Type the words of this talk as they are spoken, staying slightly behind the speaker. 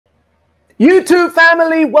YouTube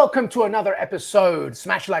family, welcome to another episode.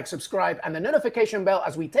 Smash like, subscribe, and the notification bell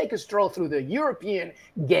as we take a stroll through the European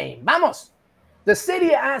game. Vamos! The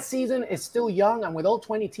Serie A season is still young, and with all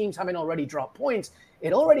 20 teams having already dropped points,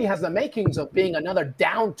 it already has the makings of being another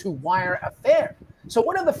down-to-wire affair. So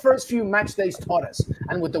what have the first few match days taught us?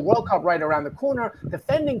 And with the World Cup right around the corner,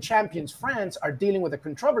 defending champions France are dealing with a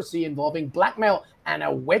controversy involving blackmail and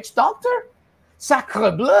a witch doctor?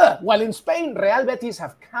 Sacre bleu! While in Spain, Real Betis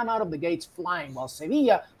have come out of the gates flying, while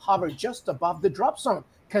Sevilla hover just above the drop zone.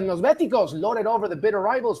 Can los Beticos lord it over the bitter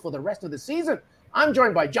rivals for the rest of the season? I'm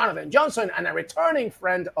joined by Jonathan Johnson and a returning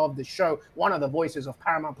friend of the show, one of the voices of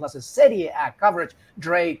Paramount Plus's Serie A coverage,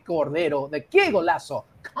 Dre Cordero. The Qué Golazo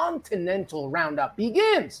Continental Roundup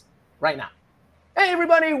begins right now. Hey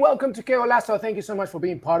everybody, welcome to Qué Golazo. Thank you so much for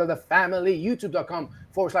being part of the family.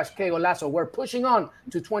 YouTube.com/Qué Golazo. We're pushing on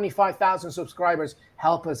to 25,000 subscribers.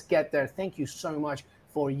 Help us get there. Thank you so much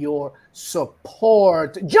for your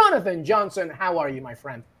support. Jonathan Johnson, how are you, my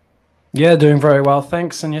friend? Yeah, doing very well,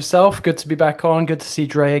 thanks. And yourself? Good to be back on. Good to see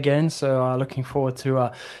Dre again. So looking forward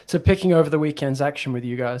to picking over the weekend's action with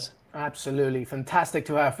you guys. Absolutely. Fantastic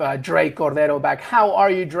to have Dre Cordero back. How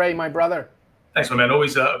are you, Dre, my brother? Thanks, man.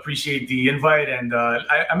 Always appreciate the invite. And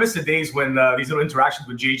I miss the days when these little interactions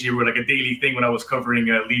with JJ were like a daily thing when I was covering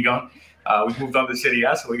Ligue 1. We've moved on to Serie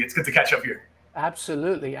A, so it's good to catch up here.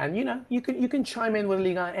 Absolutely. And, you know, you can chime in with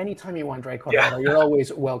Ligue 1 anytime you want, Dre Cordero. Yeah. You're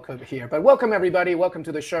always welcome here. But welcome, everybody. Welcome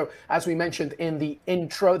to the show. As we mentioned in the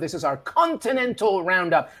intro, this is our Continental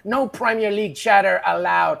Roundup. No Premier League chatter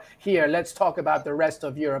allowed here. Let's talk about the rest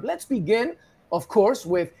of Europe. Let's begin, of course,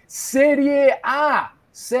 with Serie A.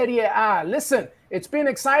 Serie A. Listen, it's been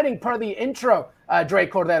exciting per the intro, Dre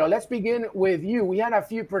Cordero. Let's begin with you. We had a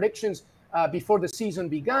few predictions before the season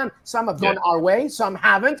began. Some have gone our way, some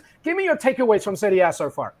haven't. Give me your takeaways from Serie A so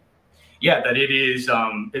far. Yeah, that it is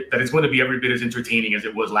that it's going to be every bit as entertaining as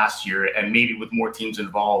it was last year, and maybe with more teams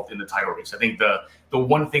involved in the title race. I think the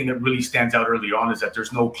one thing that really stands out early on is that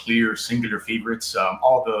there's no clear singular favorites.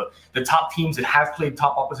 All the top teams that have played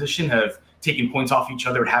top opposition have taking points off each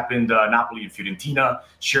other. It happened. Napoli and Fiorentina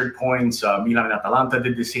shared points. Milan and Atalanta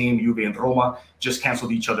did the same. Juve and Roma just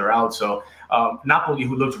canceled each other out. So Napoli,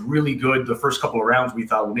 who looked really good the first couple of rounds, we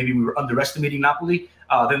thought, well, maybe we were underestimating Napoli.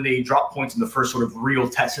 Then they dropped points in the first sort of real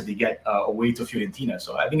test that they get away to Fiorentina.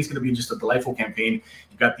 So I think it's going to be just a delightful campaign.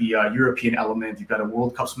 You've got the European element. You've got a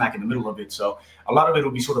World Cup smack in the middle of it. So a lot of it will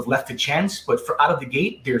be sort of left to chance. But for out of the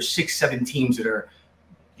gate, there's 6-7 teams that are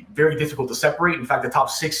very difficult to separate. In fact, the top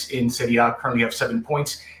 6 in Serie A currently have 7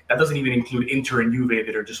 points. That doesn't even include Inter and Juve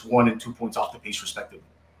that are just 1 and 2 points off the pace respectively.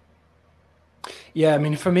 Yeah, I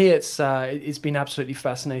mean, for me, it's been absolutely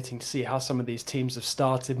fascinating to see how some of these teams have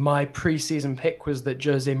started. My preseason pick was that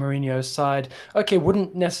Jose Mourinho's side,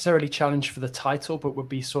 wouldn't necessarily challenge for the title, but would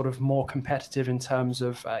be sort of more competitive in terms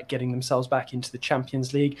of getting themselves back into the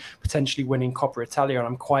Champions League, potentially winning Coppa Italia. And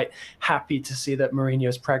I'm quite happy to see that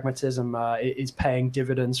Mourinho's pragmatism is paying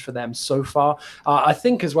dividends for them so far. I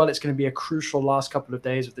think as well, it's going to be a crucial last couple of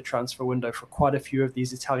days of the transfer window for quite a few of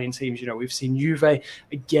these Italian teams. You know, we've seen Juve,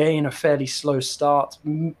 again, a fairly slow start.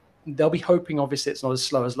 They'll be hoping, obviously, it's not as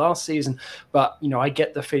slow as last season, but, you know, I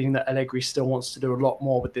get the feeling that Allegri still wants to do a lot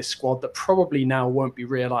more with this squad that probably now won't be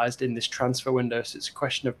realized in this transfer window. So it's a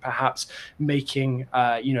question of perhaps making,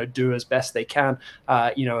 do as best they can,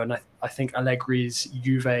 and I think Allegri's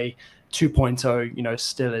Juve 2.0,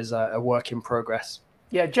 still is a work in progress.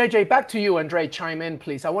 Yeah, JJ, back to you. Andre, chime in,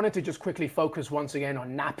 please. I wanted to just quickly focus once again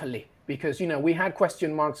on Napoli because, we had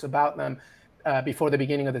question marks about them before the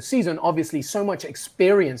beginning of the season. Obviously, so much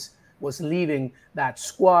experience was leaving that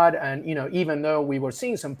squad. And, even though we were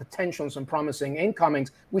seeing some potential and some promising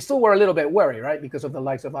incomings, we still were a little bit worried, right? Because of the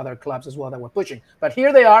likes of other clubs as well that were pushing. But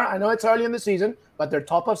here they are. I know it's early in the season, but they're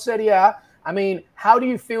top of Serie A. I mean, how do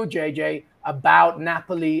you feel, JJ, about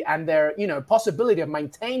Napoli and their, possibility of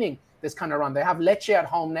maintaining this kind of run? They have Lecce at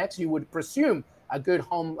home next. You would presume a good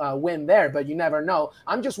home win there, but you never know.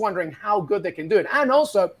 I'm just wondering how good they can do it. And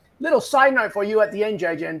also, little side note for you at the end,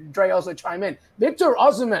 JJ, and Dre also chime in. Victor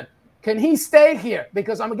Osimhen, can he stay here?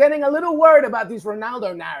 Because I'm getting a little worried about these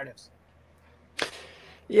Ronaldo narratives.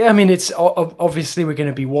 Yeah, I mean, it's obviously we're going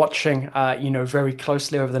to be watching, very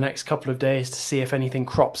closely over the next couple of days to see if anything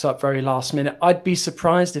crops up very last minute. I'd be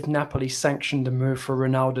surprised if Napoli sanctioned a move for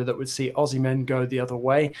Ronaldo that would see Osimhen go the other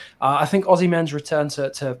way. I think Osimhen's return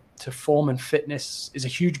to form and fitness is a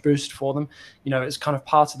huge boost for them. It's kind of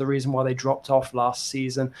part of the reason why they dropped off last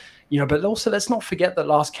season. But also let's not forget that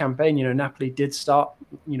last campaign, Napoli did start,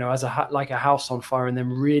 as a house on fire and then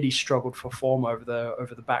really struggled for form over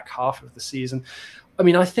the back half of the season. I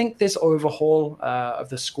mean, I think this overhaul of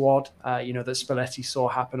the squad, that Spalletti saw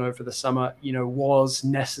happen over the summer, was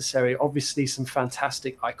necessary. Obviously, some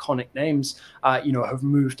fantastic, iconic names, have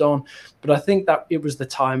moved on. But I think that it was the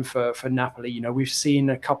time for Napoli. We've seen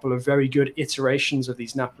a couple of very good iterations of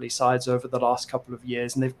these Napoli sides over the last couple of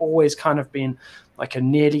years, and they've always kind of been like a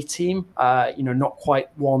nearly team, not quite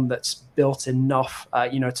one that's built enough,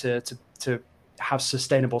 to have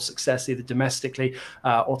sustainable success either domestically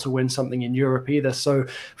or to win something in Europe either. So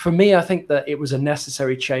for me, I think that it was a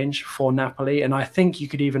necessary change for Napoli. And I think you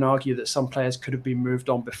could even argue that some players could have been moved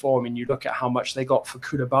on before. I mean, you look at how much they got for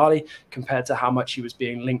Koulibaly compared to how much he was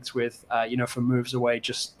being linked with, for moves away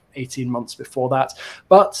just 18 months before that.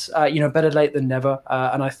 But, better late than never.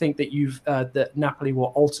 And I think that that Napoli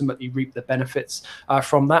will ultimately reap the benefits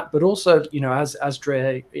from that. But also, as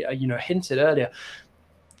Dre, hinted earlier,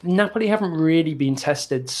 Napoli haven't really been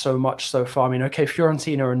tested so much so far. I mean, okay,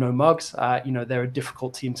 Fiorentina are no mugs. They're a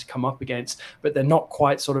difficult team to come up against, but they're not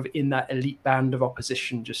quite sort of in that elite band of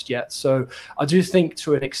opposition just yet. So I do think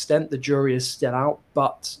to an extent the jury is still out,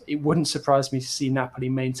 but it wouldn't surprise me to see Napoli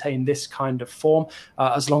maintain this kind of form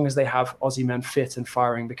as long as they have Osimhen fit and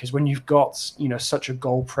firing, because when you've got, such a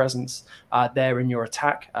goal presence there in your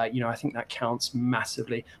attack, I think that counts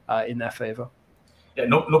massively in their favor. Yeah,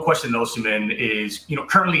 no question. Osimhen is,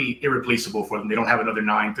 currently irreplaceable for them. They don't have another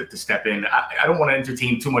 9 to step in. I don't want to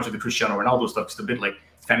entertain too much of the Cristiano Ronaldo stuff. It's a bit like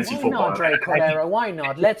fantasy football. Why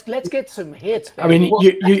not? Let's get some hits. Baby. I mean,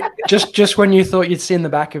 you just when you thought you'd seen the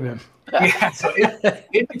back of him. Yeah. So if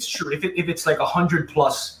it's true, if it's like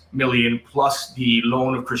 100+ million plus the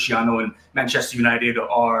loan of Cristiano, and Manchester United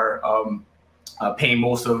are paying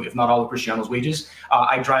most of, if not all of Cristiano's wages,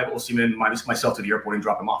 I drive Osimhen myself to the airport and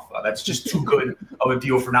drop him off. That's just too good of a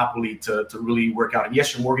deal for Napoli to really work out. And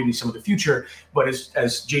yes, you're mortgaging some of the future, but as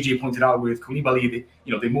JJ pointed out with Koulibaly,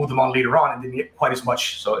 they moved him on later on and didn't get quite as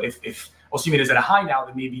much. So if Osimhen is at a high now,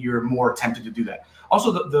 then maybe you're more tempted to do that.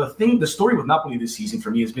 Also, the story with Napoli this season for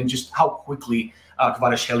me has been just how quickly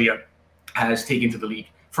Kvaratskhelia has taken to the league.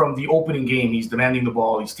 From the opening game, he's demanding the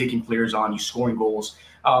ball, he's taking players on, he's scoring goals.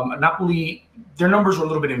 Napoli, their numbers were a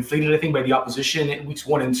little bit inflated, I think, by the opposition in weeks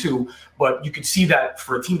 1 and 2. But you could see that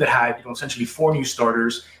for a team that had, essentially 4 new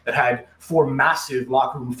starters, that had 4 massive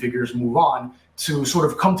locker room figures move on, to sort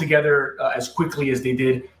of come together as quickly as they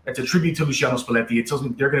did. That's a tribute to Luciano Spalletti. It tells me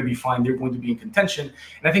they're going to be fine. They're going to be in contention.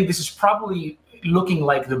 And I think this is probably looking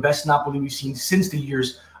like the best Napoli we've seen since the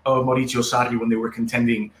years of Maurizio Sarri, when they were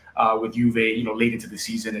contending with Juve, late into the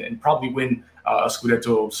season, and probably win a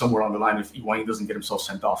Scudetto somewhere on the line if Higuain doesn't get himself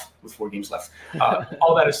sent off with 4 games left.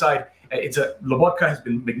 All that aside, Lobotka has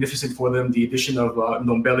been magnificent for them. The addition of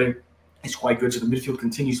Ndombele is quite good, so the midfield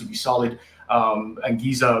continues to be solid. And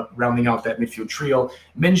Giza rounding out that midfield trio.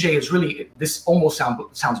 Menge is really, this almost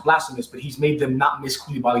sounds blasphemous, but he's made them not miss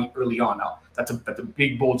Koulibaly early on. Now, that's a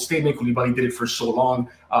big, bold statement. Koulibaly did it for so long,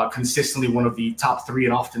 consistently one of the top 3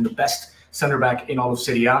 and often the best center back in all of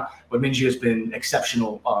Serie A. But Menge has been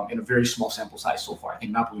exceptional in a very small sample size so far. I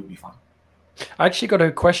think Napoli will be fine. I actually got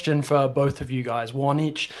a question for both of you guys, one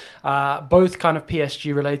each, both kind of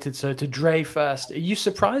PSG related. So to Dre first, are you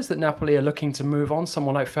surprised that Napoli are looking to move on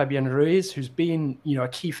someone like Fabian Ruiz, who's been, a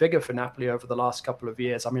key figure for Napoli over the last couple of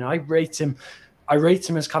years? I mean, I rate him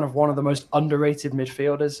as kind of one of the most underrated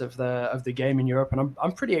midfielders of the game in Europe, and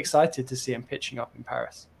I'm pretty excited to see him pitching up in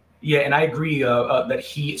Paris. Yeah, and I agree that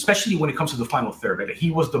he, especially when it comes to the final third, right,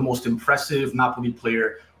 he was the most impressive Napoli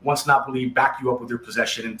player. Once Napoli backed you up with their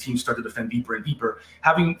possession and teams started to defend deeper and deeper,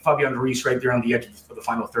 having Fabian Ruiz right there on the edge of the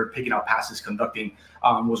final third, picking out passes, conducting,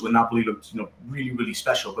 was when Napoli looked, really, really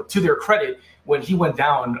special. But to their credit, when he went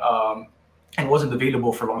down and wasn't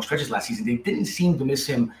available for long stretches last season, they didn't seem to miss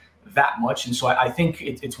him that much. And so I think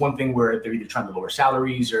it's one thing where they're either trying to lower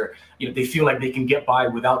salaries or, they feel like they can get by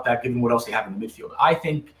without that, given what else they have in the midfield. I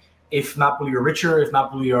think if Napoli are richer, if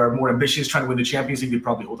Napoli are more ambitious, trying to win the Champions League, they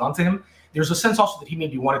probably hold on to him. There's a sense also that he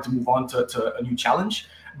maybe wanted to move on to a new challenge,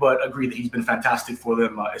 but agree that he's been fantastic for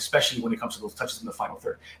them, especially when it comes to those touches in the final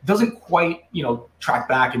third. Doesn't quite, track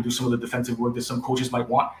back and do some of the defensive work that some coaches might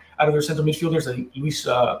want out of their center midfielders. I think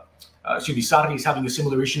Sarri is having a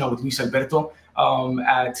similar issue now with Luis Alberto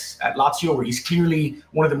at Lazio, where he's clearly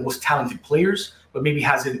one of the most talented players, but maybe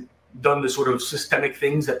hasn't done the sort of systemic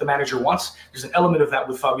things that the manager wants. There's an element of that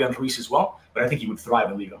with Fabian Ruiz as well, but I think he would thrive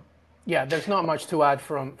in Liga. Yeah, there's not much to add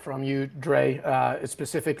from you, Dre,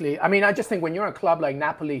 specifically. I mean, I just think when you're a club like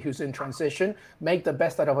Napoli who's in transition, make the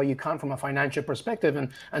best out of what you can from a financial perspective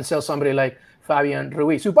and sell somebody like Fabian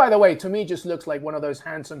Ruiz, who, by the way, to me just looks like one of those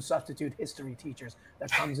handsome substitute history teachers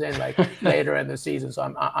that comes in like later in the season. So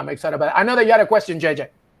I'm excited about it. I know that you had a question, JJ.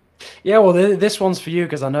 Yeah, well, this one's for you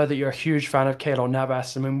because I know that you're a huge fan of Keylor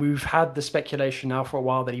Navas. I mean, we've had the speculation now for a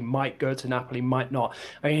while that he might go to Napoli, might not.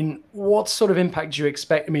 I mean, what sort of impact do you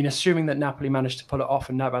expect? I mean, assuming that Napoli managed to pull it off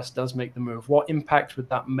and Navas does make the move, what impact would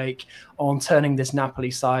that make on turning this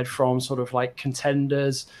Napoli side from sort of like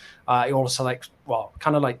contenders, also like, well,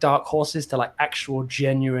 kind of like dark horses to like actual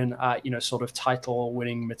genuine, sort of title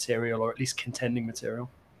winning material, or at least contending material?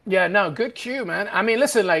 Yeah, no, good cue, man. I mean,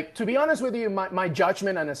 listen, like, to be honest with you, my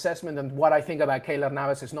judgment and assessment and what I think about Keylor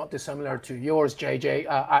Navas is not dissimilar to yours, JJ.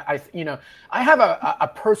 I have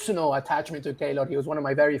a personal attachment to Keylor. He was one of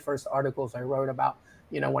my very first articles I wrote about,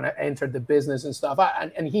 when I entered the business and stuff.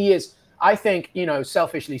 And he is, I think,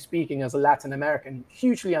 selfishly speaking, as a Latin American,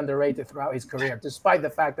 hugely underrated throughout his career, despite the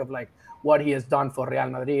fact of like what he has done for Real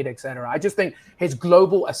Madrid, etc. I just think his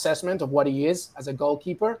global assessment of what he is as a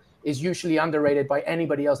goalkeeper is usually underrated by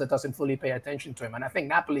anybody else that doesn't fully pay attention to him. And I think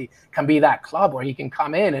Napoli can be that club where he can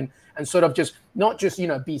come in and sort of just not just,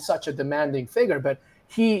 be such a demanding figure, but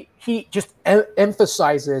he just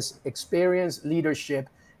emphasizes experience, leadership,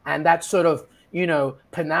 and that sort of,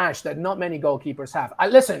 panache that not many goalkeepers have.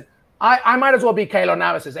 I might as well be Keylor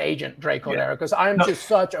Navas' agent, Dre Cordero, because I'm just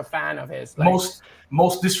such a fan of his. Like,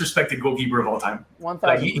 most disrespected goalkeeper of all time.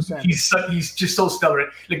 1,000%. He's just so stellar.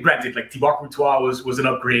 Like, granted, like Thibaut Courtois was an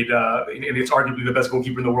upgrade, and it's arguably the best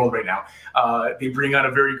goalkeeper in the world right now. They bring out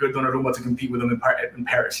a very good Donnarumma to compete with him in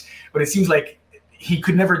Paris, but it seems like he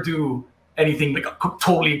could never do anything like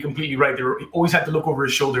totally and completely right. He always had to look over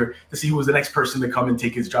his shoulder to see who was the next person to come and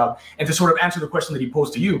take his job. And to sort of answer the question that he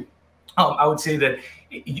posed to you, I would say that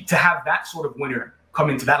to have that sort of winner come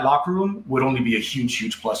into that locker room would only be a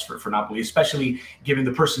huge plus for Napoli, especially given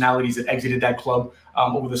the personalities that exited that club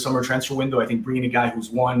over the summer transfer window. I think bringing a guy who's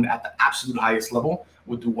won at the absolute highest level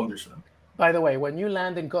would do wonders for them. By the way, when you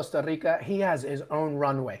land in Costa Rica, he has his own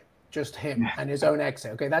runway, just him and his own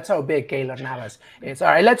exit. Okay, that's how big Keylor Navas is. All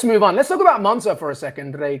right, let's move on. Let's talk about Monza for a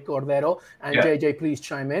second, Rey Cordero, and JJ, please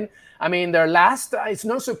chime in. I mean, their last, it's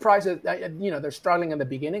no surprise that, they're struggling in the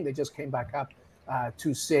beginning. They just came back up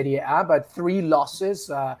to Serie A, but 3 losses.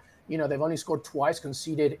 They've only scored twice,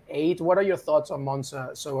 conceded 8. What are your thoughts on Monza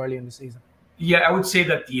so early in the season? Yeah, I would say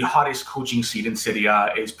that the hottest coaching seat in Serie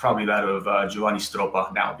A is probably that of Giovanni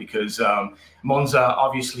Stroppa now, because Monza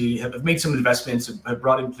obviously have made some investments, have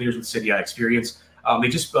brought in players with Serie A experience. They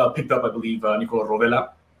just picked up, I believe, Nicola Rovella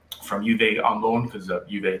from Juve on loan, because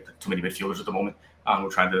Juve too many midfielders at the moment. We're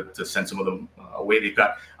trying to send some of them away. They've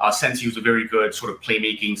got Sensi, who's a very good sort of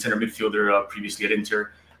playmaking center midfielder previously at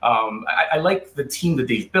Inter. I like the team that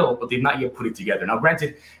they've built, but they've not yet put it together. Now,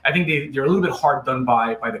 granted, I think they're a little bit hard done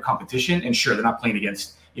by the competition. And sure, they're not playing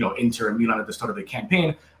against Inter and Milan at the start of the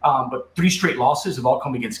campaign. But 3 straight losses have all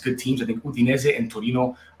come against good teams. I think Udinese and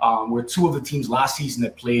Torino were 2 of the teams last season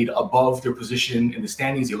that played above their position in the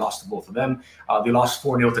standings. They lost to both of them. They lost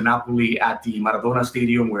 4-0 to Napoli at the Maradona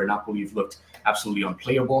Stadium, where Napoli have looked absolutely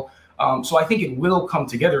unplayable. So I think it will come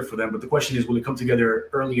together for them. But the question is, will it come together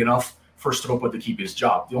early enough for Stroppa to keep his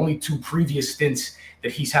job? The only 2 previous stints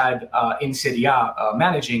that he's had in Serie A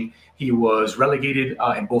managing, he was relegated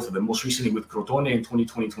in both of them, most recently with Crotone in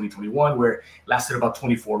 2020-2021, where it lasted about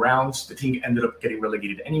 24 rounds. The team ended up getting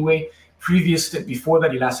relegated anyway. Previous stint before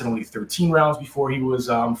that, he lasted only 13 rounds before he was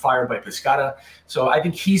fired by Pescara. So I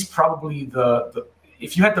think he's probably the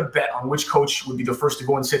if you had to bet on which coach would be the first to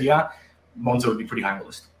go in Serie A, Monza would be pretty high on the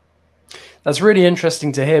list. That's really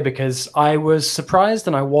interesting to hear, because I was surprised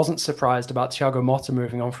and I wasn't surprised about Thiago Motta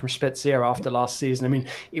moving on from Spezia after last season. I mean,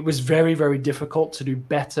 it was very, very difficult to do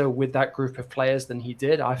better with that group of players than he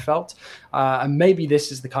did, I felt. And maybe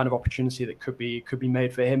this is the kind of opportunity that could be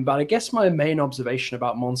made for him. But I guess my main observation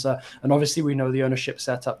about Monza, and obviously we know the ownership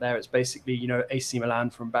setup there, it's basically, AC Milan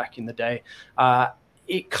from back in the day.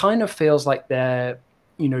 It kind of feels like they're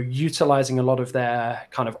utilizing a lot of their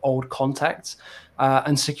kind of old contacts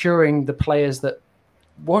and securing the players that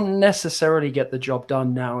won't necessarily get the job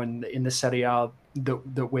done now in the Serie A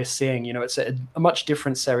that we're seeing. It's a much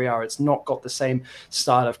different Serie A. It's not got the same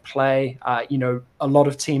style of play. A lot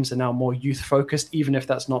of teams are now more youth focused, even if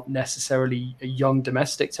that's not necessarily a young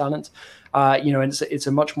domestic talent. It's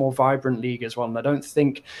a much more vibrant league as well. And I don't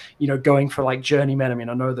think, going for like journeymen, I mean,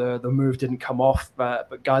 I know the move didn't come off,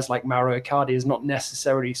 but guys like Mauro Icardi is not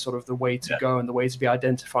necessarily sort of the way to go and the way to be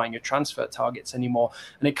identifying your transfer targets anymore.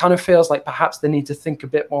 And it kind of feels like perhaps they need to think a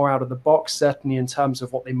bit more out of the box, certainly in terms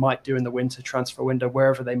of what they might do in the winter transfer transfer window,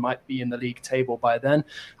 wherever they might be in the league table by then,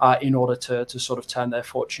 in order to sort of turn their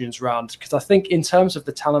fortunes around. Because I think in terms of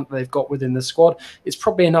the talent they've got within the squad, it's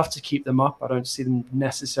probably enough to keep them up. I don't see them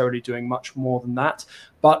necessarily doing much more than that.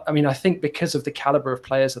 But I mean, I think because of the caliber of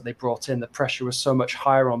players that they brought in, the pressure was so much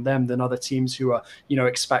higher on them than other teams who are,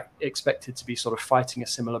 expected to be sort of fighting a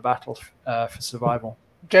similar battle for survival.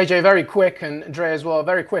 JJ, very quick, and Dre as well,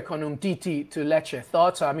 very quick on Umtiti to Lecce.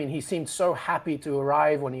 Thoughts? I mean, he seemed so happy to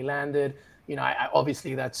arrive when he landed.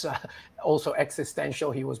 Obviously that's also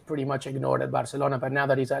existential. He was pretty much ignored at Barcelona, but now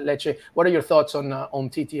that he's at Lecce, what are your thoughts on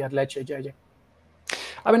Umtiti at Lecce, JJ?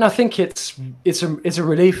 I mean, I think it's a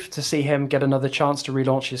relief to see him get another chance to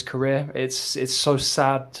relaunch his career. It's so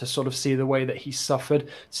sad to sort of see the way that he suffered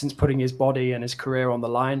since putting his body and his career on the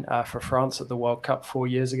line for France at the World Cup 4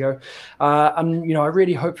 years ago. And I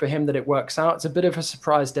really hope for him that it works out. It's a bit of a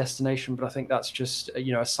surprise destination, but I think that's just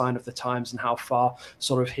a sign of the times and how far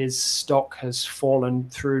sort of his stock has fallen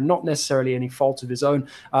through not necessarily any fault of his own.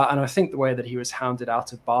 And I think the way that he was hounded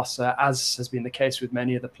out of Barca, as has been the case with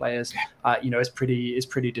many of the players, is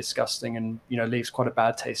pretty disgusting and leaves quite a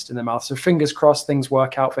bad taste in their mouth. So fingers crossed things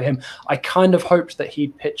work out for him. I kind of hoped that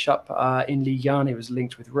he'd pitch up in Ligue 1. He was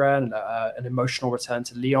linked with Rennes, an emotional return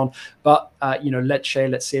to Lyon. But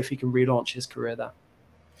let's see if he can relaunch his career there.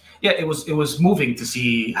 Yeah, it was moving to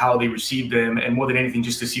see how they received him, and more than anything,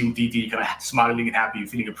 just to see Umtiti kind of smiling and happy,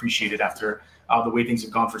 feeling appreciated after the way things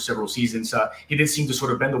have gone for several seasons. He did seem to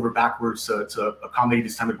sort of bend over backwards to accommodate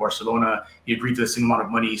his time at Barcelona. He agreed to the same amount of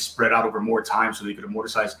money spread out over more time so they could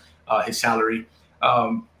amortize his salary.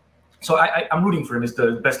 So I'm rooting for him is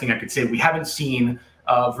the best thing I could say. We haven't seen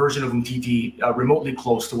a version of Umtiti remotely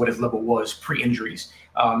close to what his level was pre-injuries.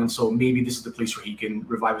 And so maybe this is the place where he can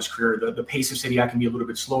revive his career. The pace of Serie A can be a little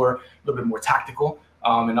bit slower, a little bit more tactical.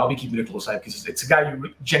 And I'll be keeping a close eye because it's a guy you're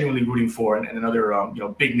genuinely rooting for, and another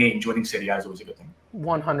big name joining Serie A is always a good thing.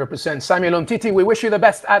 100%. Samuel Umtiti, we wish you the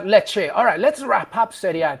best at Lecce. All right, let's wrap up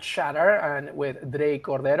Serie A chatter and with Dre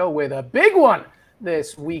Cordero with a big one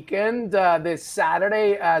this weekend, this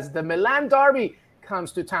Saturday, as the Milan derby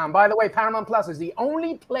comes to town. By the way, Paramount Plus is the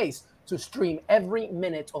only place to stream every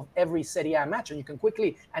minute of every Serie A match, and you can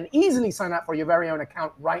quickly and easily sign up for your very own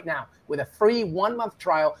account right now with a free 1-month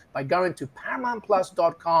trial by going to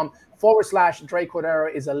paramountplus.com/Dre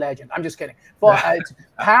Cordero is a legend. I'm just kidding. It's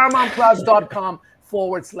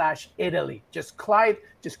paramountplus.com/Italy. Just click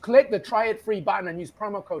the try it free button and use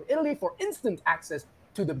promo code Italy for instant access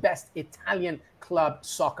to the best Italian club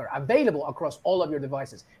soccer available across all of your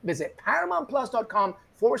devices. Visit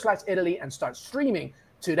paramountplus.com/Italy and start streaming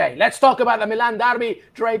today. Let's talk about the Milan derby.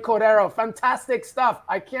 Dre Cordero, fantastic stuff.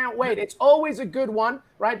 I can't wait. It's always a good one,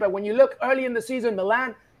 right? But when you look early in the season,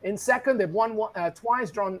 Milan in second, they've won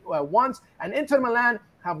twice, drawn once, and Inter Milan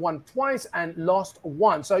have won twice and lost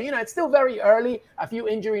one. So, it's still very early, a few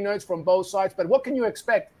injury notes from both sides, but what can you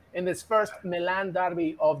expect in this first Milan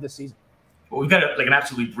derby of the season? Well, we've got an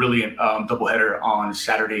absolutely brilliant doubleheader on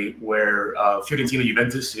Saturday where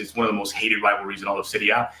Fiorentina-Juventus is one of the most hated rivalries in all of Serie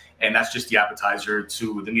A, and that's just the appetizer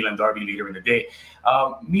to the Milan derby later in the day.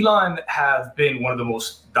 Milan have been one of the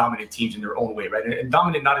most dominant teams in their own way, right? And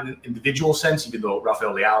dominant not in an individual sense, even though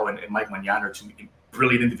Rafael Leao and Mike Maignan are two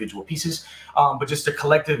brilliant individual pieces, but just the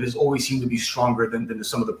collective has always seemed to be stronger than the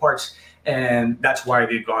sum of the parts, and that's why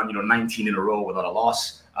they've gone 19 in a row without a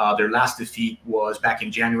loss. Their last defeat was back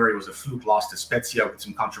in January. It was a fluke loss to Spezia with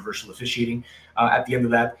some controversial officiating at the end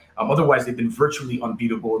of that. Otherwise, they've been virtually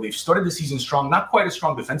unbeatable. They've started the season strong, not quite as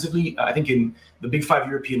strong defensively. I think in the Big Five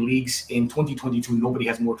European leagues in 2022, nobody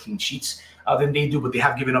has more clean sheets than they do, but they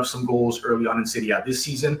have given up some goals early on in Serie A this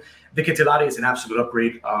season. Vicatelare is an absolute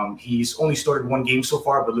upgrade. He's only started one game so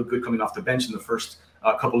far, but looked good coming off the bench in the first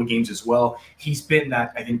couple of games as well. He's been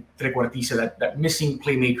that, I think, trequartista, that missing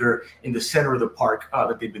playmaker in the center of the park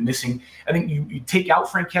that they've been missing. I think you take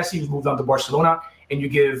out Frank Kessie, who's moved on to Barcelona, and you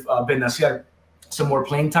give Ben Nasser some more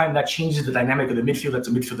playing time. That changes the dynamic of the midfield. That's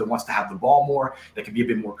a midfield that wants to have the ball more, that can be a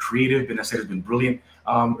bit more creative. Ben Nasser has been brilliant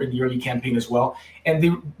in the early campaign as well. And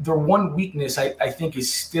their one weakness, I think,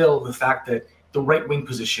 is still the fact that the right wing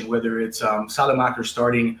position, whether it's Salamaker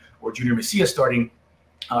starting or Junior Messias starting,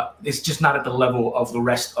 it's just not at the level of the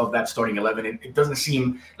rest of that starting 11. It doesn't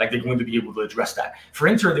seem like they're going to be able to address that. For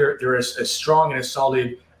Inter, they're as strong and as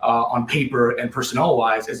solid on paper and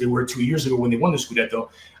personnel-wise as they were 2 years ago when they won the Scudetto.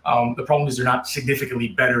 The problem is they're not significantly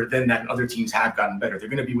better than that, and other teams have gotten better. They're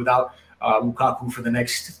going to be without Lukaku for the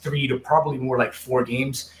next 3 to probably more like 4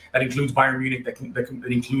 games. That includes Bayern Munich. That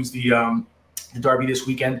includes the derby this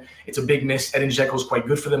weekend. It's a big miss. Edin Dzeko is quite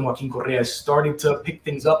good for them. Joaquin Correa has started to pick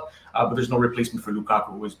things up, but there's no replacement for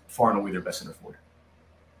Lukaku, who is far and away their best center forward.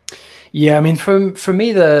 Yeah, I mean, for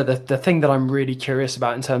me, the thing that I'm really curious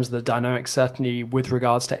about in terms of the dynamics, certainly with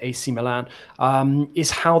regards to AC Milan,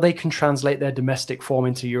 is how they can translate their domestic form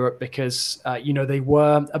into Europe, because they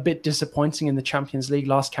were a bit disappointing in the Champions League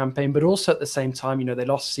last campaign, but also at the same time, they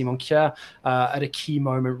lost Simon Kjaer at a key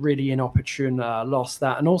moment, really inopportune loss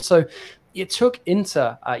that, and also it took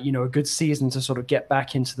Inter, a good season to sort of get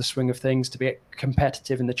back into the swing of things, to be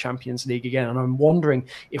competitive in the Champions League again. And I'm wondering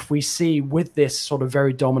if we see, with this sort of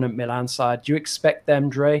very dominant Milan side, do you expect them,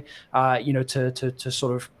 Dre, to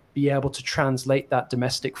sort of be able to translate that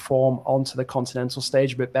domestic form onto the continental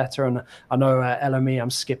stage a bit better? And I know, LME, I'm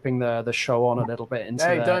skipping the show on a little bit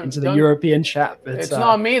into the European chat. But it's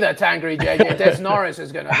not me that's angry, JJ. Des Norris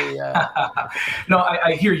is going to be. No,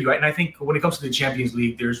 I hear you, and I think when it comes to the Champions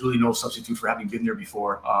League, there's really no substitute for having been there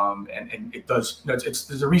before. And it does.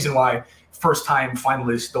 There's a reason why first-time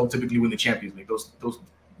finalists don't typically win the Champions League. Those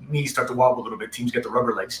knees start to wobble a little bit. Teams get the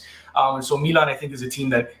rubber legs. And so Milan, I think, is a team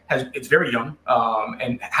that it's very young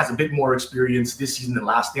and has a bit more experience this season than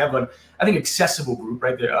last. They have I think, accessible group,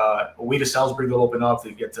 right? Away to Salzburg, they'll open up.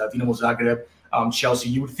 They get Dinamo Zagreb, Chelsea.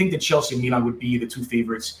 You would think that Chelsea and Milan would be the two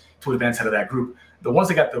favorites to advance out of that group. The ones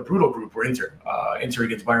that got the brutal group were Inter. Inter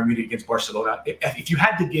against Bayern Munich, against Barcelona. If you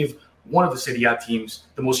had to give one of the Serie A teams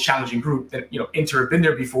the most challenging group, then Inter have been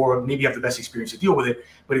there before, maybe have the best experience to deal with it,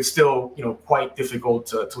 but it's still quite difficult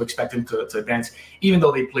to expect them to advance, even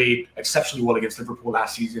though they played exceptionally well against Liverpool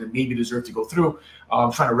last season and maybe deserve to go through.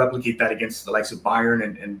 Trying to replicate that against the likes of Bayern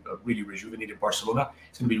and really rejuvenated Barcelona,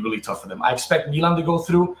 it's going to be really tough for them. I expect Milan to go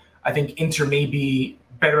through. I think Inter may be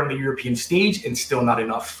better on the European stage and still not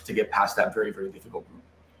enough to get past that very, very difficult group.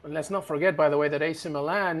 And let's not forget, by the way, that AC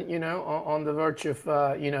Milan, on the verge of,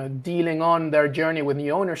 dealing on their journey with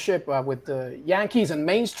new ownership, with the Yankees and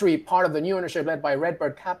Main Street, part of the new ownership led by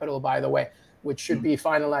Redbird Capital, by the way, which should be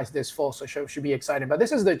finalized this fall. So should be exciting. But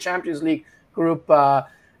this is the Champions League group.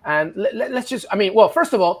 And let's just,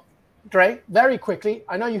 first of all, Dre, very quickly,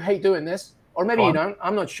 I know you hate doing this, or maybe you don't,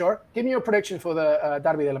 I'm not sure. Give me your prediction for the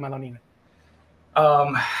Derby della Madonnina.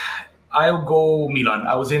 I'll go Milan.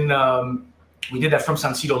 I was in... we did that from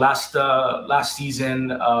San Siro last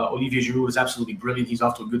season. Olivier Giroud was absolutely brilliant. He's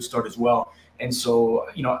off to a good start as well. And so,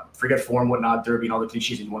 forget form, whatnot, derby, and all the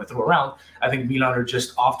cliches that you want to throw around. I think Milan are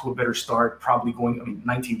just off to a better start, probably going,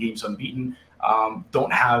 19 games unbeaten.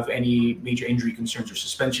 Don't have any major injury concerns or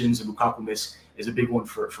suspensions. And Lukaku miss is a big one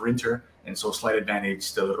for Inter. And so slight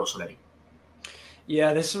advantage to Rossoneri.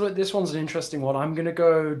 Yeah, this one's an interesting one. I'm going to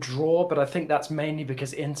go draw, but I think that's mainly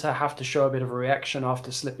because Inter have to show a bit of a reaction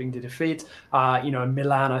after slipping to defeat.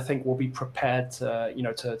 Milan, I think, will be prepared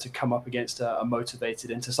to come up against a motivated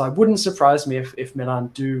Inter. So it wouldn't surprise me if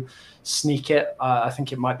Milan do sneak it. I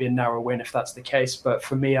think it might be a narrow win if that's the case. But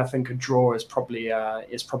for me, I think a draw is probably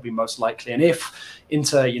most likely. And if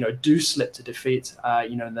Inter, do slip to defeat,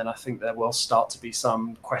 then I think there will start to be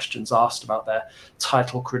some questions asked about their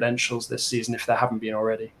title credentials this season if there haven't been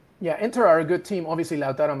already. Yeah, Inter are a good team. Obviously,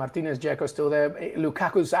 Lautaro Martinez, Dzeko still there.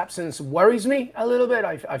 Lukaku's absence worries me a little bit.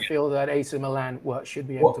 I feel that AC Milan should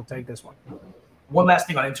be able to take this one. One last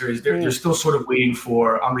thing on Inter is they're still sort of waiting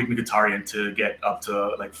for Amrik Mkhitaryan to get up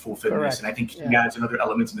to full fitness. Correct. And I think he adds another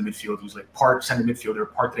element in the midfield who's part center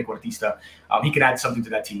midfielder, part trequartista. He can add something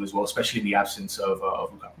to that team as well, especially in the absence of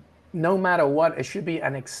Lukaku. No matter what, it should be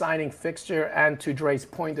an exciting fixture. And to Dre's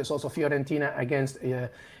point, there's also Fiorentina against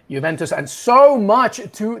Juventus, and so much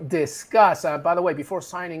to discuss. By the way, before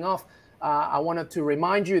signing off, I wanted to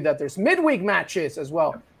remind you that there's midweek matches as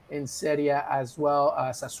well in Serie A as well.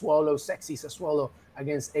 Sexy Sassuolo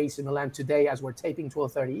against AC Milan today as we're taping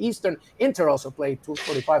 12:30 Eastern. Inter also played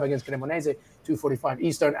 2:45 against Cremonese, 2:45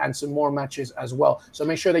 Eastern, and some more matches as well. So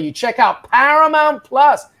make sure that you check out Paramount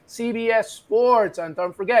Plus, CBS Sports, and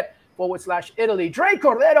don't forget /Italy. Dre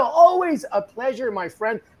Cordero, always a pleasure, my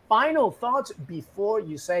friend. Final thoughts before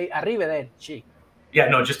you say arrivederci. Yeah,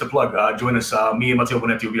 no, just a plug. Join us. Me and Matteo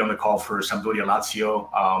Bonetti will be on the call for Sampdoria Lazio.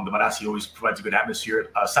 The Marassi always provides a good atmosphere.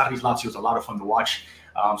 Sarri's Lazio is a lot of fun to watch.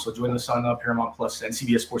 So join us on Paramount Plus and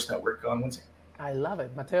CBS Sports Network on Wednesday. I love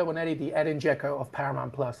it. Matteo Bonetti, the Edin Dzeko of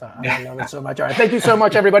Paramount Plus. I love it so much. All right, thank you so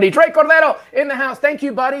much, everybody. Dre Cordero in the house. Thank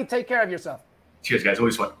you, buddy. Take care of yourself. Cheers, guys.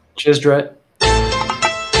 Always fun. Cheers, Dre.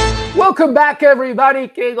 Welcome back, everybody.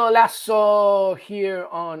 Qué Golazo here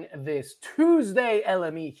on this Tuesday.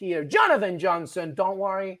 LME here. Jonathan Johnson. Don't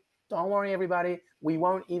worry, everybody. We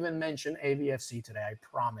won't even mention AVFC today. I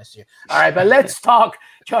promise you. All right, but let's talk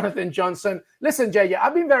Jonathan Johnson. Listen, JJ,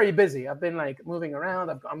 I've been very busy. I've been moving around.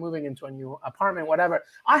 I'm moving into a new apartment, whatever.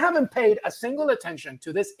 I haven't paid a single attention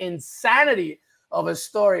to this insanity of a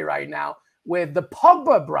story right now with the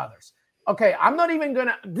Pogba brothers. Okay, I'm not even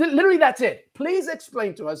gonna. Literally, that's it. Please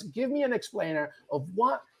explain to us. Give me an explainer of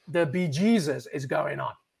what the bejesus is going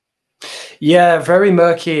on. Yeah, very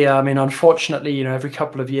murky. I mean, unfortunately, you know, every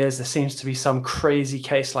couple of years there seems to be some crazy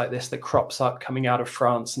case like this that crops up coming out of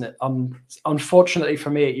France, and unfortunately for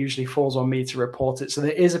me, it usually falls on me to report it. So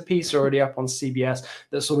there is a piece already up on CBS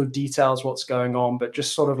that sort of details what's going on, but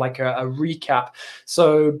just sort of like a recap.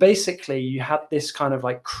 So basically, you had this kind of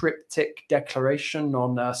like cryptic declaration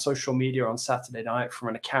on social media on Saturday night from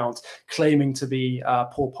an account claiming to be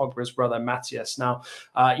Paul Pogba's brother Matthias. Now,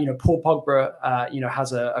 you know, Paul Pogba, you know,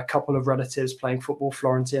 has a couple of relatives playing football,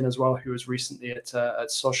 Florentin as well, who was recently at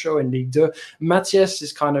Sochaux in Ligue 2. Matthias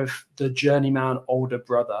is kind of the journeyman older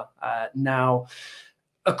brother. Now,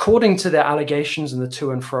 according to the allegations and the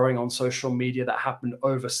to and froing on social media that happened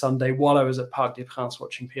over Sunday while I was at Parc des Princes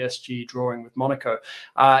watching PSG drawing with Monaco,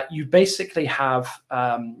 you basically have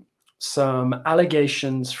some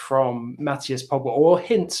allegations from Matthias Pogba, or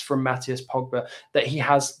hints from Matthias Pogba, that he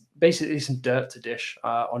has basically some dirt to dish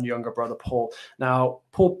on younger brother Paul. Now,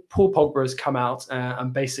 Paul Pogba has come out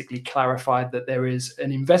and basically clarified that there is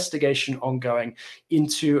an investigation ongoing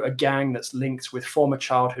into a gang that's linked with former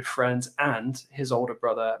childhood friends and his older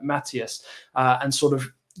brother Matthias, and sort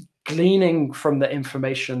of gleaning from the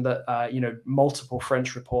information that you know, multiple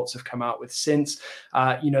French reports have come out with since,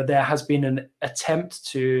 you know, there has been an attempt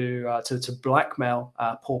to blackmail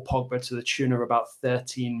Paul Pogba to the tune of about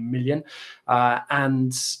 13 million,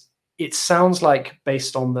 and it sounds like,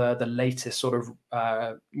 based on the latest sort of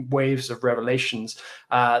waves of revelations,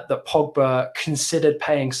 that Pogba considered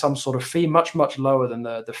paying some sort of fee, much lower than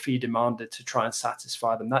the fee demanded, to try and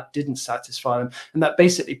satisfy them. That didn't satisfy them, and that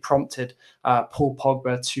basically prompted Paul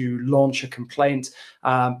Pogba to launch a complaint,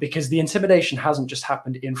 because the intimidation hasn't just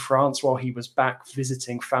happened in France while he was back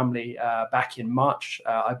visiting family back in March,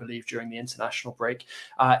 I believe, during the international break.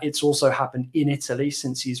 It's also happened in Italy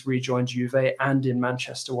since he's rejoined Juve, and in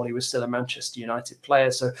Manchester while he was still a Manchester United player.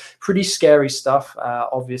 So pretty scary stuff,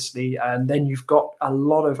 obviously. And then you've got a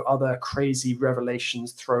lot of other crazy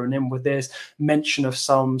revelations thrown in with this mention of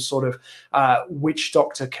some sort of witch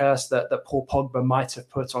doctor curse that Paul Pogba might have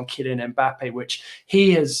put on Kylian Mbappe, which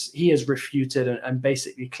he has refuted, and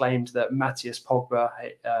basically claimed that Matthias Pogba,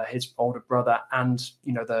 his older brother, and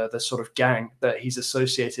you know, the sort of gang that he's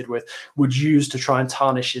associated with, would use to try and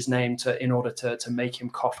tarnish his name in order to make him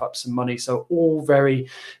cough up some money. So all very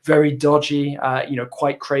dodgy, you know,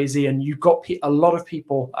 quite crazy. And you've got a lot of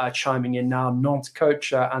people chiming in now. Nantes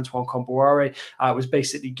coach Antoine Comboiré was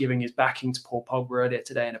basically giving his backing to Paul Pogba earlier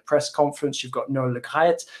today in a press conference. You've got Noël Le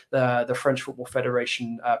Graët, the French Football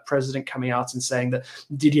Federation president, coming out and saying that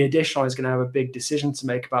Didier Deschamps is going to have a big decision to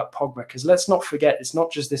make about Pogba, because let's not forget, it's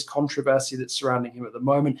not just this controversy that's surrounding him at the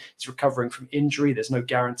moment. He's recovering from injury. There's no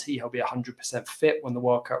guarantee he'll be 100% fit when the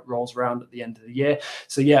World Cup rolls around at the end of the year.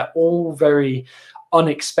 So yeah, all very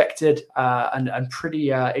unexpected and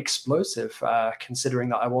pretty explosive, considering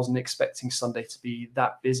that I wasn't expecting Sunday to be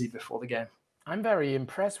that busy before the game. I'm very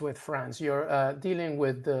impressed with France. You're dealing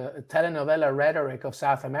with the telenovela rhetoric of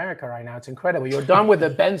South America right now. It's incredible. You're done with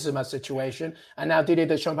the Benzema situation, and now Didier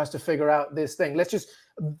Deschamps has to figure out this thing. Let's just,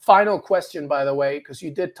 final question, by the way, because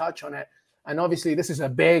you did touch on it. And obviously this is a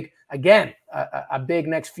big, again, a big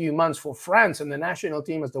next few months for France and the national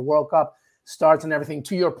team as the World Cup starts and everything.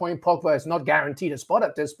 To your point, Pogba is not guaranteed a spot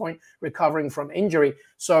at this point, recovering from injury.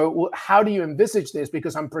 So how do you envisage this?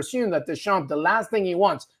 Because I'm presuming that Deschamps, the last thing he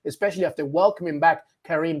wants, especially after welcoming back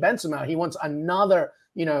Karim Benzema, he wants another,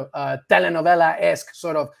 you know, telenovela-esque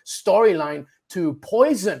sort of storyline to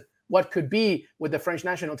poison what could be with the French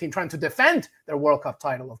national team trying to defend their World Cup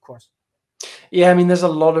title, of course. Yeah, I mean, there's a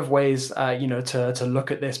lot of ways, you know, to look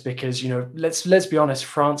at this, because, you know, let's be honest,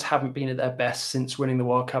 France haven't been at their best since winning the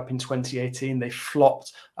World Cup in 2018. They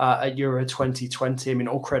flopped at Euro 2020. I mean,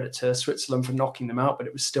 all credit to Switzerland for knocking them out, but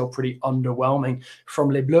it was still pretty underwhelming from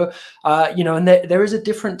Les Bleus. You know, and there is a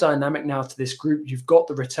different dynamic now to this group. You've got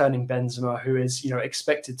the returning Benzema, who is, you know,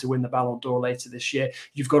 expected to win the Ballon d'Or later this year.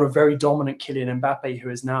 You've got a very dominant Kylian Mbappe, who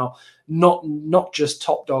is now not just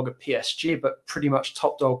top dog at PSG, but pretty much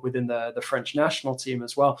top dog within the French national team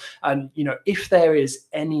as well. And, you know, if there is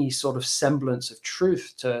any sort of semblance of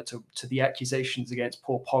truth to the accusations against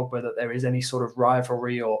Paul Pogba, that there is any sort of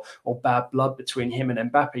rivalry or bad blood between him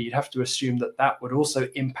and Mbappe, you'd have to assume that would also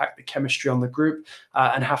impact the chemistry on the group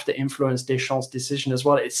and have to influence Deschamps' decision as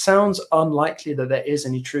well. It sounds unlikely that there is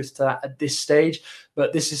any truth to that at this stage,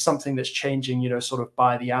 but this is something that's changing, you know, sort of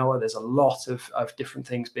by the hour. There's a lot of different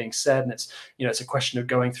things being said, and it's, you know, it's a question of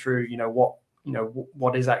going through, you know, what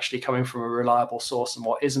what is actually coming from a reliable source and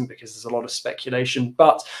what isn't, because there's a lot of speculation.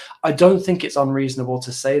 But I don't think it's unreasonable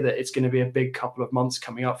to say that it's going to be a big couple of months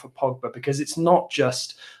coming up for Pogba, because it's not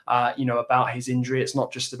just about his injury. It's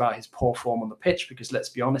not just about his poor form on the pitch, because let's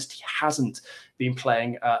be honest, he hasn't been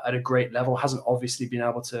playing at a great level, hasn't obviously been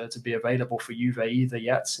able to be available for Juve either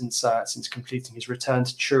yet since completing his return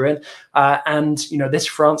to Turin. And this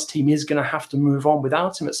France team is going to have to move on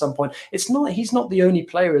without him at some point. He's not the only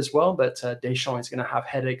player as well that Deschamps is going to have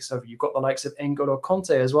headaches over. You've got the likes of N'Golo Conte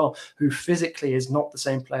as well, who physically is not the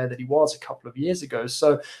same player that he was a couple of years ago.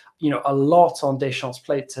 So a lot on Deschamps'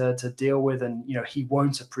 plate to deal with, and he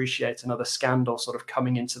won't appreciate another scandal sort of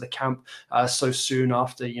coming into the camp so soon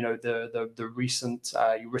after the recent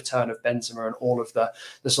return of Benzema and all of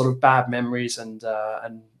the sort of bad memories and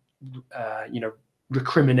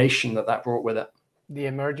recrimination that brought with it. The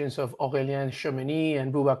emergence of Aurélien Tchouameni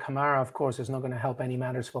and Bouba Kamara, of course, is not going to help any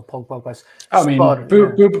matters for Pogba's spot.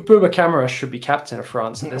 Bouba Kamara should be captain of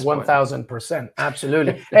France at this 1,000%.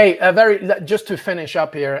 Absolutely. Hey, just to finish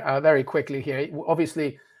up here very quickly here.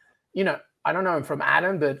 Obviously, I don't know him from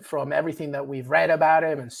Adam, but from everything that we've read about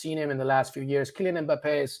him and seen him in the last few years, Kylian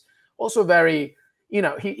Mbappe is also very,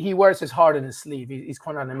 he wears his heart in his sleeve. He's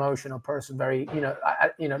quite an emotional person, very,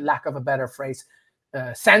 lack of a better phrase,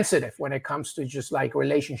 sensitive when it comes to just like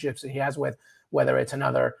relationships that he has with, whether it's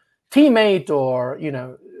another teammate or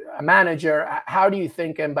a manager. How do you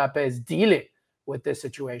think Mbappe is dealing with this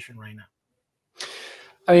situation right now?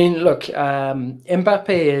 I mean, look, Mbappe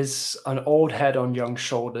is an old head on young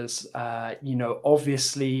shoulders.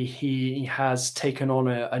 Obviously he has taken on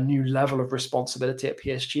a new level of responsibility at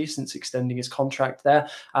PSG since extending his contract there.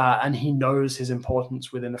 And he knows his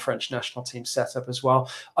importance within the French national team setup as well.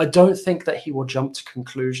 I don't think that he will jump to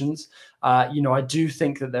conclusions. I do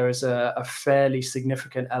think that there is a fairly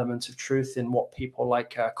significant element of truth in what people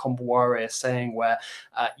like Kombouare are saying, where,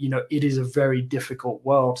 it is a very difficult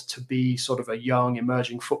world to be sort of a young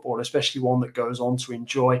emerging footballer, especially one that goes on to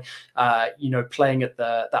enjoy, playing at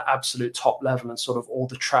the absolute top level and sort of all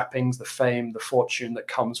the trappings, the fame, the fortune that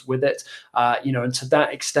comes with it. And to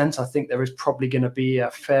that extent, I think there is probably going to be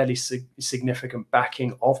a fairly significant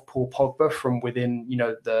backing of Paul Pogba from within,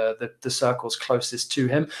 the circles closest to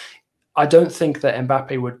him. I don't think that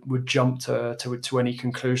Mbappe would jump to any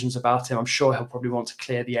conclusions about him. I'm sure he'll probably want to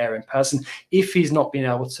clear the air in person if he's not been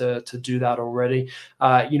able to do that already.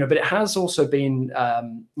 But it has also been,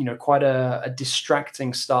 quite a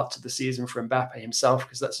distracting start to the season for Mbappe himself,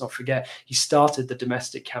 because let's not forget, he started the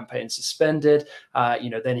domestic campaign suspended.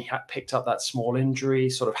 Then he had picked up that small injury,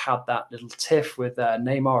 sort of had that little tiff with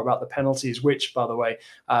Neymar about the penalties, which, by the way,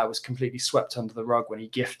 was completely swept under the rug when he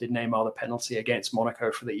gifted Neymar the penalty against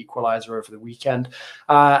Monaco for the equaliser over the weekend.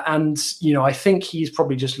 I think he's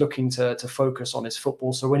probably just looking to focus on his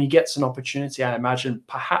football. So when he gets an opportunity, I imagine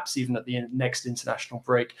perhaps even at the next international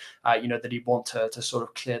break, that he'd want to sort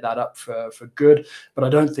of clear that up for good. But I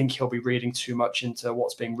don't think he'll be reading too much into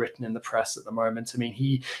what's being written in the press at the moment. I mean,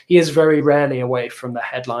 he is very rarely away from the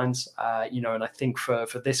headlines, and I think for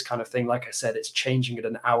this kind of thing, like I said, it's changing at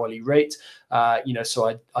an hourly rate.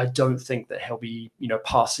 So I don't think that he'll be,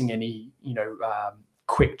 passing any,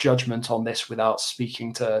 quick judgment on this without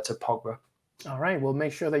speaking to Pogba. All right. Well,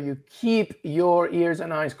 make sure that you keep your ears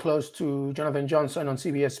and eyes close to Jonathan Johnson on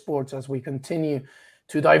CBS Sports as we continue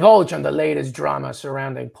to divulge on the latest drama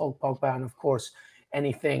surrounding Paul Pogba and, of course,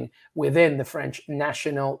 anything within the French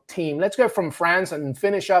national team. Let's go from France and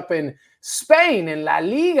finish up in Spain, in La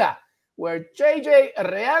Liga, where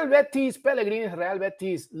Pellegrini's Real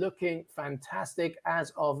Betis looking fantastic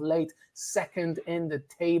as of late, second in the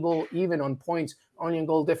table, even on points, only in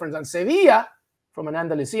goal difference. And Sevilla, from an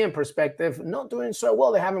Andalusian perspective, not doing so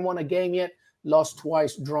well. They haven't won a game yet, lost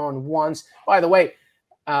twice, drawn once. By the way,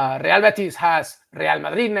 Real Betis has Real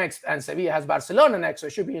Madrid next, and Sevilla has Barcelona next, so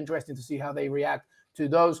it should be interesting to see how they react to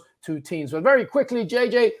those two teams. But very quickly,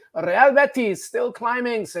 JJ, Real Betis still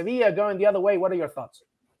climbing, Sevilla going the other way. What are your thoughts?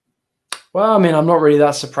 Well, I mean, I'm not really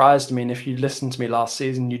that surprised. I mean, if you listened to me last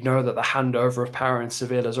season, you'd know that the handover of power in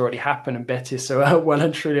Seville has already happened, and Betis are well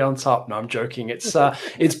and truly on top. No, I'm joking. It's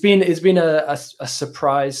been a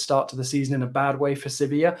surprise start to the season in a bad way for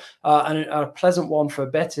Sevilla, and a pleasant one for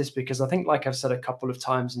Betis, because I think, like I've said a couple of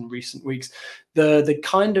times in recent weeks, the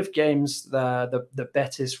kind of games the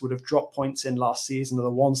Betis would have dropped points in last season are the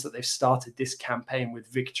ones that they've started this campaign with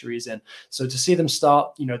victories in. So to see them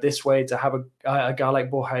start, this way, to have a guy like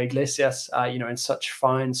Borja Iglesias, in such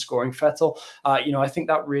fine scoring fettle, I think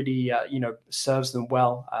that really, serves them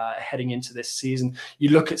well heading into this season.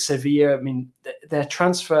 You look at Sevilla, I mean, their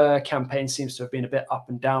transfer campaign seems to have been a bit up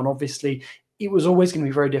and down. Obviously, it was always going to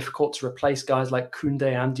be very difficult to replace guys like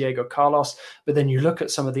Koundé and Diego Carlos. But then you look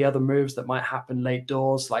at some of the other moves that might happen late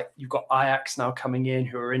doors, like you've got Ajax now coming in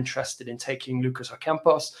who are interested in taking Lucas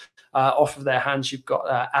Ocampos off of their hands. You've got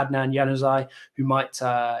Adnan Januzaj,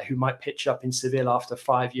 who might pitch up in Seville after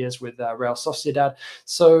 5 years with Real Sociedad.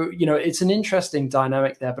 So, it's an interesting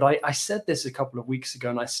dynamic there. But I said this a couple of weeks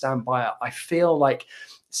ago, and I stand by it. I feel like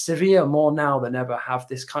Sevilla more now than ever have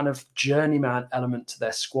this kind of journeyman element to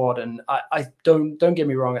their squad. And I don't get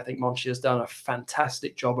me wrong. I think Monchi has done a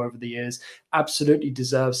fantastic job over the years, absolutely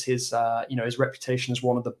deserves his reputation as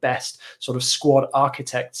one of the best sort of squad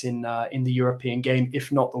architects in the European game,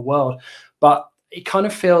 if not the world. But it kind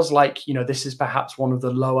of feels like, this is perhaps one of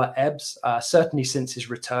the lower ebbs, certainly since his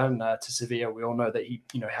return to Sevilla. We all know that he,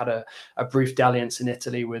 had a brief dalliance in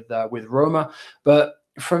Italy with Roma. But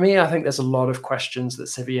for me, I think there's a lot of questions that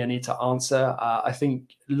Sevilla need to answer. I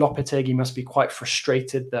think Lopetegui must be quite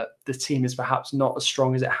frustrated that the team is perhaps not as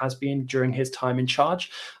strong as it has been during his time in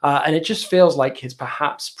charge. And it just feels like it's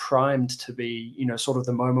perhaps primed to be, sort of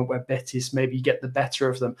the moment where Betis maybe get the better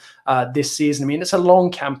of them this season. I mean, it's a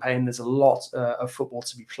long campaign. There's a lot of football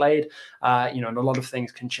to be played, and a lot of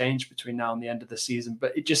things can change between now and the end of the season.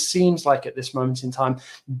 But it just seems like at this moment in time,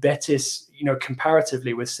 Betis,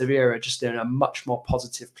 comparatively with Sevilla, are just in a much more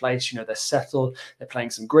positive place. They're settled. They're playing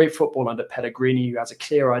some great football under Pellegrini, who has a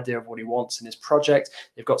clear idea of what he wants in his project.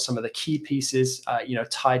 They've got some of the key pieces,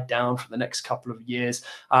 tied down for the next couple of years,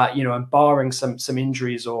 and barring some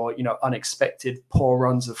injuries or, unexpected poor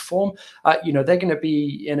runs of form, they're going to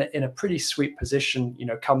be in a pretty sweet position,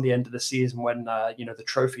 come the end of the season when, the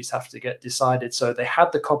trophies have to get decided. So they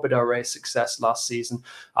had the Copa del Rey success last season.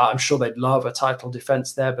 I'm sure they'd love a title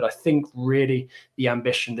defense there, but I think really the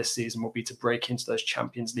ambition this season will be to break into those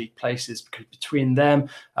Champions League places, because between them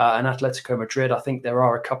and Atletico Madrid, I think there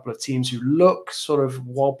are a couple of teams who look sort of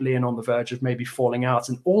wobbly and on the verge of maybe falling out,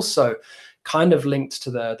 and also kind of linked to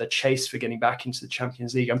the chase for getting back into the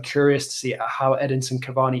Champions League. I'm curious to see how Edinson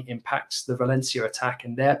Cavani impacts the Valencia attack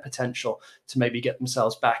and their potential to maybe get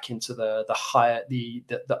themselves back into the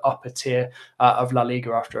upper tier of La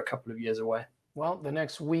Liga after a couple of years away. Well, the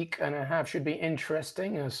next week and a half should be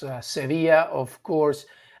interesting, as Sevilla, of course,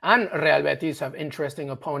 and Real Betis have interesting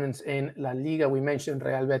opponents in La Liga. We mentioned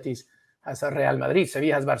Real Betis has Real Madrid,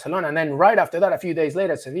 Sevilla has Barcelona, and then right after that, a few days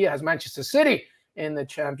later, Sevilla has Manchester City in the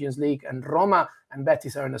Champions League, and Roma and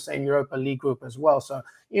Betis are in the same Europa League group as well. So,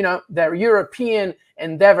 their European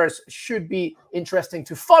endeavors should be interesting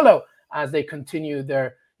to follow as they continue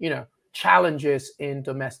their, challenges in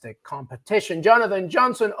domestic competition. Jonathan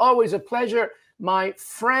Johnson, always a pleasure, my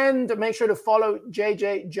friend. Make sure to follow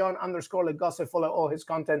JJ John_Legosse. Follow all his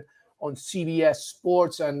content on CBS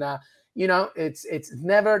Sports, and it's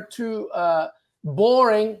never too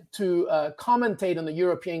boring to commentate on the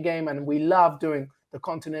European game, and we love doing the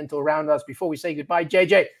continental roundups. Before we say goodbye,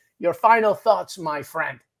 JJ, your final thoughts, my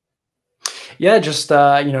friend. Yeah, just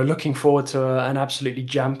looking forward to an absolutely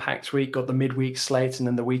jam-packed week. Got the midweek slate and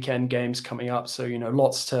then the weekend games coming up. So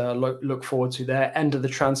lots to look forward to there. End of the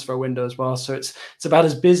transfer window as well. So it's about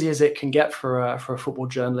as busy as it can get for a football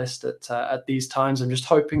journalist at these times. I'm just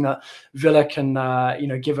hoping that Villa can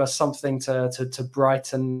give us something to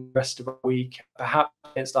brighten the rest of the week. Perhaps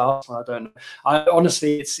against Arsenal, I don't know.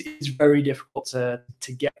 Honestly, it's very difficult to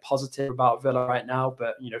get positive about Villa right now.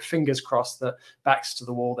 But fingers crossed that backs to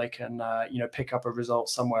the wall, they can pick up a result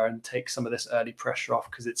somewhere and take some of this early pressure off,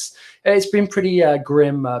 because it's been pretty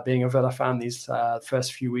grim being a Villa fan these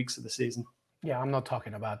first few weeks of the season. Yeah, I'm not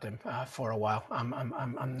talking about them for a while.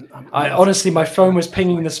 Honestly, my phone was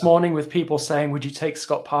pinging this morning with people saying, "Would you take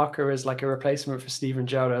Scott Parker as like a replacement for Steven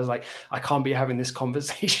Gerrard?" I was like, I can't be having this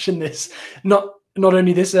conversation. Not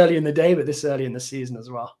only this early in the day, but this early in the season as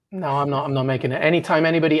well. No, I'm not making it. Anytime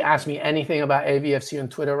anybody asks me anything about AVFC on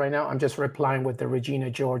Twitter right now, I'm just replying with the Regina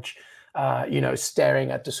George,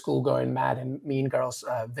 staring at the school going mad and Mean Girls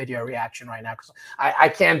video reaction right now, because I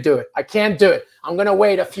can't do it. I'm going to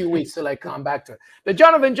wait a few weeks till I come back to it. But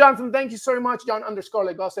Jonathan Johnson, thank you so much.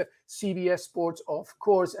 John_Legosse, CBS Sports, of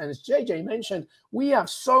course. And as JJ mentioned, we have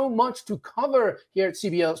so much to cover here at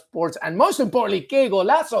CBS Sports. And most importantly, Qué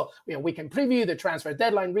Golazo. We can preview the transfer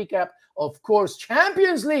deadline recap, of course,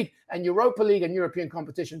 Champions League and Europa League and European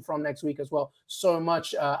competition from next week as well. So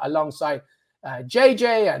much alongside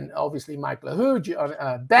JJ and obviously Mike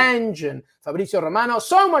LaHoo, Benj and Fabrizio Romano.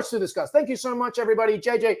 So much to discuss. Thank you so much, everybody.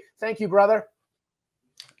 JJ, thank you, brother.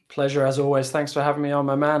 Pleasure as always. Thanks for having me on,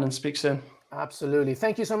 my man, and speak soon. Absolutely.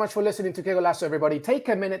 Thank you so much for listening to Qué Golazo, everybody. Take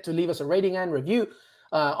a minute to leave us a rating and review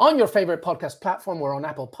on your favorite podcast platform. We're on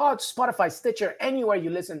Apple Pods, Spotify, Stitcher, anywhere you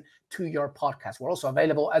listen to your podcast. We're also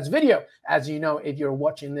available as video, as you know, if you're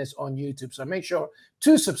watching this on YouTube. So make sure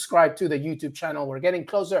to subscribe to the YouTube channel. We're getting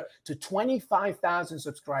closer to 25,000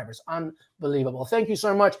 subscribers. Unbelievable. Thank you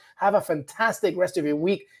so much. Have a fantastic rest of your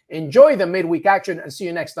week. Enjoy the midweek action and see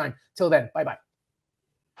you next time. Till then, bye-bye.